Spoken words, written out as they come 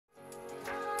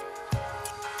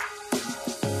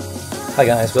Hi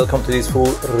guys, welcome to this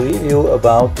full review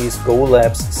about this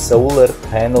GOLABS solar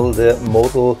panel. The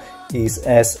model is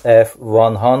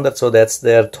SF100, so that's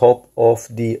their top of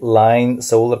the line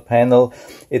solar panel.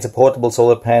 It's a portable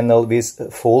solar panel with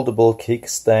foldable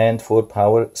kickstand for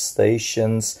power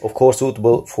stations, of course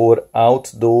suitable for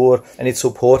outdoor, and it's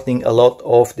supporting a lot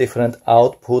of different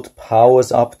output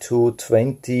powers up to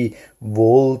 20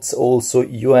 volts, also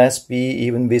USB,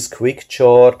 even with quick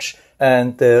charge.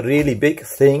 And the really big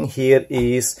thing here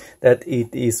is that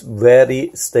it is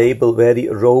very stable, very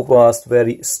robust,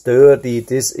 very sturdy.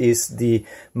 This is the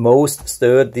most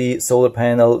sturdy solar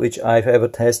panel which I've ever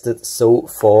tested so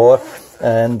far.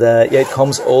 And yeah, it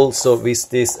comes also with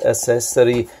this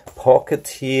accessory pocket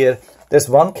here. There's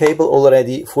one cable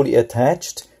already fully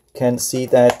attached. Can see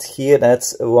that here,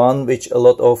 that's one which a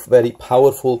lot of very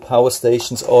powerful power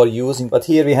stations are using. But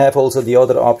here we have also the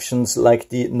other options like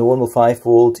the normal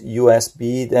 5-volt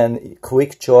USB, then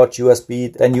quick charge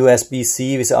USB, then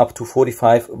USB-C with up to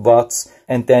 45 watts,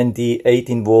 and then the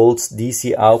 18 volts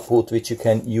DC output, which you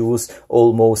can use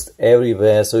almost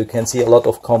everywhere. So you can see a lot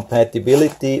of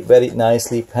compatibility, very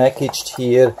nicely packaged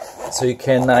here. So you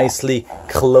can nicely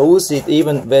close it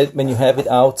even when you have it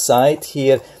outside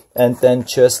here, and then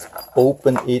just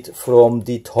open it from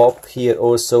the top here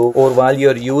also, or while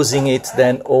you're using it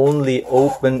then only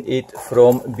open it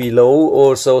from below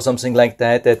or so, something like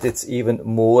that, that it's even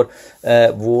more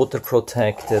water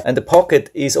protected. And the pocket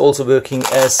is also working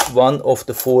as one of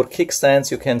the 4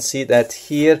 kickstands. You can see that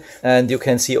here, and you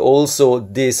can see also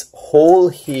this hole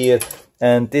here,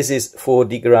 and this is for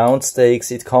the ground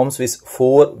stakes. It comes with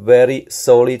 4 very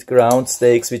solid ground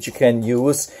stakes which you can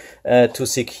use to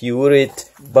secure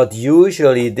it, but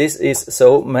usually this is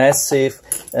so massive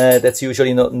that's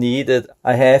usually not needed.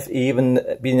 I have even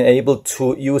been able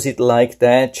to use it like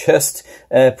that, just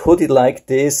put it like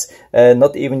this,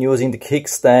 not even using the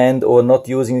kickstand or not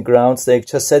using the ground stake,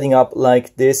 just setting up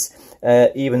like this,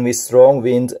 even with strong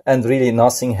wind, and really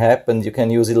nothing happened. You can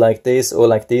use it like this or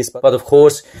like this, but of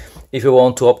course if you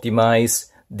want to optimize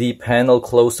the panel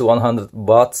close to 100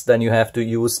 watts, then you have to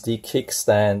use the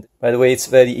kickstand. By the way, it's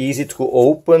very easy to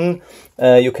open.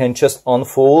 You can just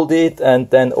unfold it, and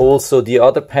then also the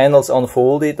other panels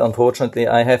unfold it. Unfortunately,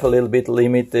 I have a little bit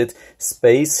limited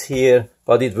space here,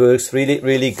 but it works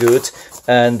really good.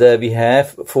 And we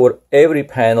have for every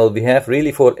panel, we have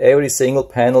really for every single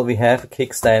panel, we have a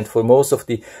kickstand. For most of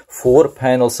the 4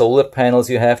 panel solar panels,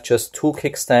 you have just 2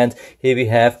 kickstands. Here we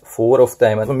have 4 of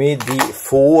them. And for me, the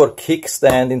 4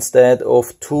 kickstand instead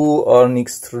of 2 are an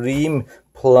extreme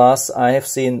plus. I have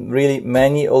seen really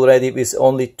many already with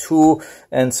only 2,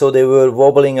 and so they were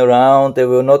wobbling around. They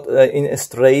were not in a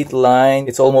straight line.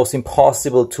 It's almost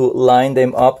impossible to line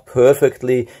them up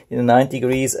perfectly in a 90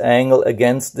 degrees angle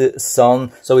against the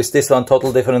sun. So is this one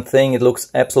total different thing? It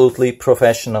looks absolutely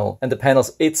professional. And the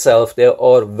panels itself, they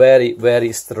are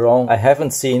very strong. I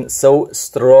haven't seen so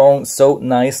strong, so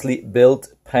nicely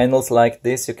built panels like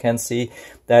this. You can see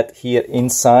that here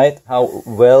inside,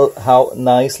 how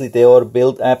nicely they are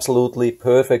built, absolutely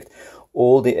perfect.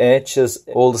 All the edges,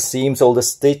 all the seams, all the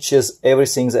stitches,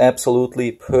 everything's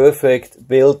absolutely perfect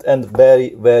built and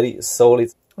very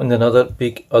solid. And another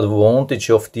big advantage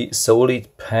of the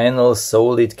solid panels,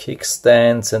 solid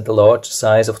kickstands, and the large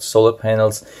size of the solar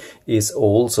panels is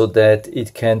also that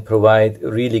it can provide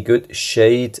really good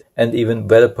shade and even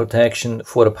better protection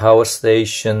for a power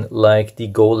station like the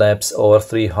GOLABS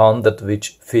R300,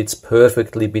 which fits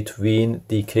perfectly between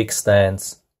the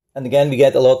kickstands. And again, we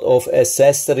get a lot of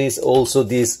accessories, also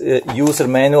this user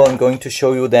manual. I'm going to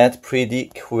show you that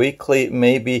pretty quickly.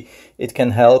 Maybe it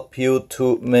can help you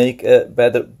to make a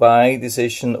better buy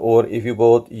decision, or if you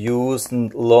bought used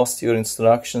and lost your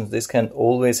instructions, this can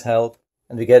always help.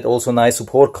 And we get also nice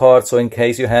support cards, so in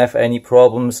case you have any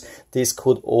problems, this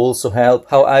could also help.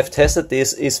 How I've tested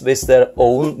this is with their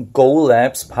own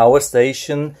GOLABS power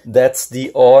station. That's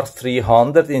the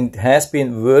R300, and it has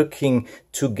been working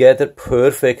together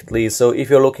perfectly. So if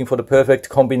you're looking for the perfect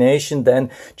combination, then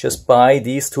just buy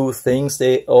these 2 things.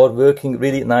 They are working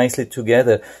really nicely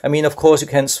together. I mean, of course you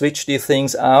can switch these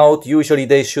things out. Usually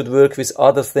they should work with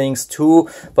other things too,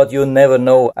 but you never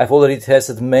know. I've already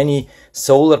tested many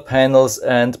solar panels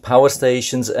and power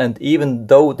stations, and even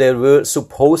though they were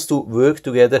supposed to work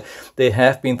together, they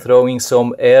have been throwing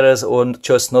some errors or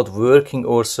just not working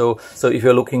or so. So if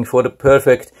you're looking for the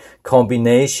perfect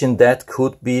combination, that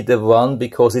could be the one,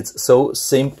 because it's so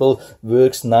simple,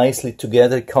 works nicely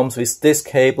together. It comes with this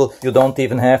cable. You don't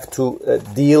even have to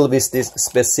deal with this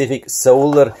specific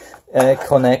solar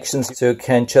connections, so you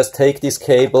can just take this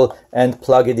cable and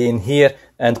plug it in here,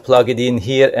 and plug it in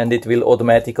here, and it will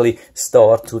automatically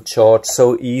start to charge.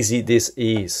 So easy this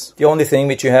is. The only thing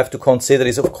which you have to consider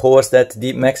is, of course, that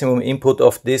the maximum input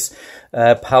of this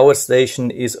power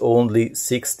station is only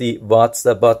 60 watts,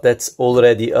 but that's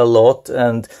already a lot,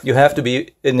 and you have to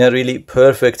be in a really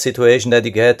perfect situation that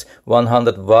you get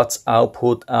 100 watts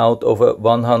output out of a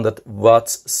 100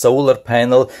 watts solar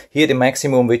panel. Here the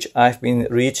maximum which I've been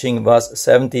reaching was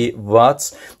 70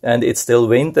 watts, and it's still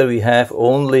winter. We have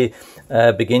only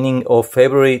beginning of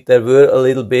February. There were a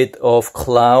little bit of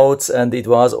clouds, and it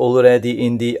was already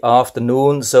in the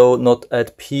afternoon, so not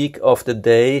at peak of the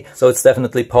day. So it's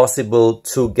definitely possible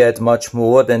to get much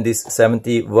more than this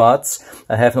 70 watts.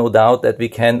 I have no doubt that we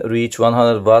can reach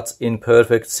 100 watts in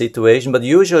perfect situation, but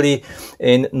usually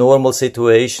in normal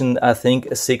situation I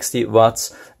think 60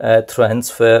 watts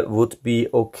transfer would be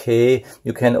okay.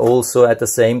 You can also at the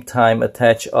same time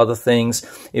attach other things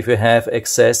if you have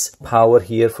excess power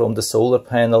here from the solar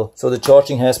panel. So the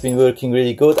charging has been working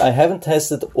really good. I haven't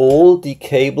tested all the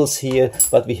cables here,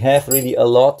 but we have really a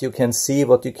lot. You can see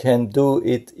what you can do.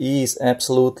 It is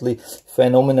absolutely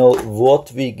phenomenal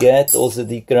what we get. Also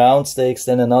the ground stakes,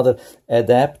 then another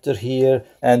adapter here,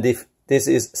 and if this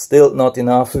is still not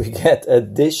enough, we get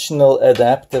additional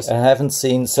adapters. I haven't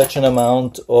seen such an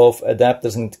amount of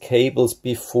adapters and cables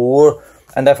before.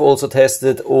 And I've also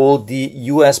tested all the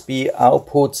USB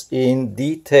outputs in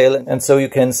detail, and so you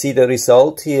can see the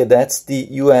result here. That's the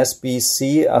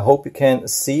USB-C. I hope you can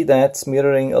see that. It's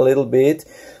mirroring a little bit,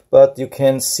 but you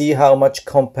can see how much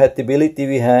compatibility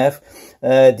we have.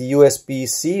 The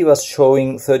USB-C was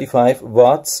showing 35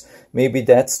 watts. Maybe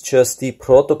that's just the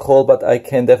protocol, but I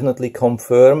can definitely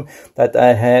confirm that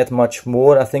I had much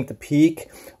more. I think the peak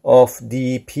of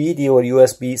the PD or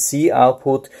USB-C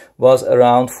output was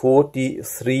around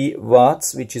 43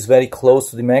 watts, which is very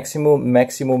close to the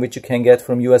maximum which you can get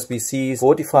from USB-C is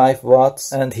 45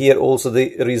 watts. And here also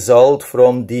the result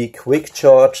from the quick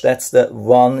charge, that's the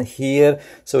one here.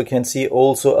 So you can see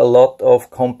also a lot of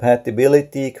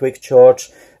compatibility. Quick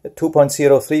charge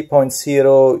 2.0,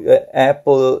 3.0,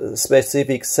 Apple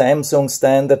specific, Samsung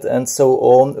standard, and so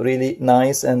on. Really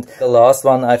nice. And the last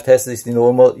one I've tested is the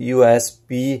normal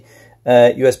USB-A,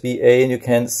 and you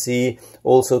can see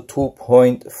also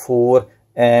 2.4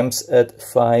 amps at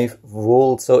 5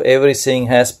 volts. So everything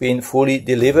has been fully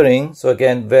delivering. So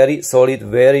again, very solid,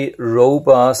 very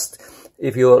robust.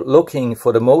 If you're looking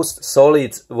for the most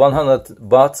solid 100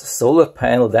 watt solar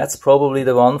panel, that's probably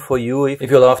the one for you. If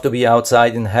you love to be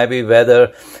outside in heavy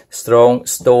weather, strong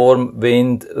storm,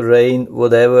 wind, rain,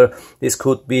 whatever, this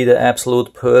could be the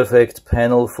absolute perfect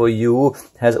panel for you.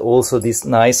 It has also this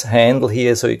nice handle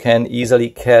here, so you can easily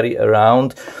carry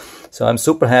around. So I'm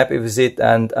super happy with it,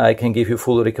 and I can give you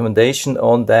full recommendation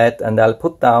on that, and I'll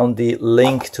put down the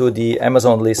link to the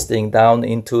Amazon listing down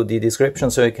into the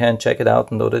description, so you can check it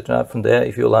out and order it from there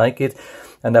if you like it.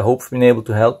 And I hope I've been able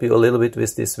to help you a little bit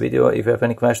with this video. If you have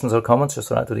any questions or comments, just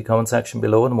write to the comment section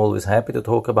below, and I'm always happy to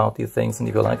talk about these things. And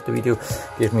if you like the video,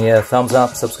 give me a thumbs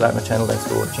up, subscribe my channel. Thanks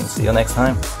for watching. See you next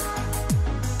time.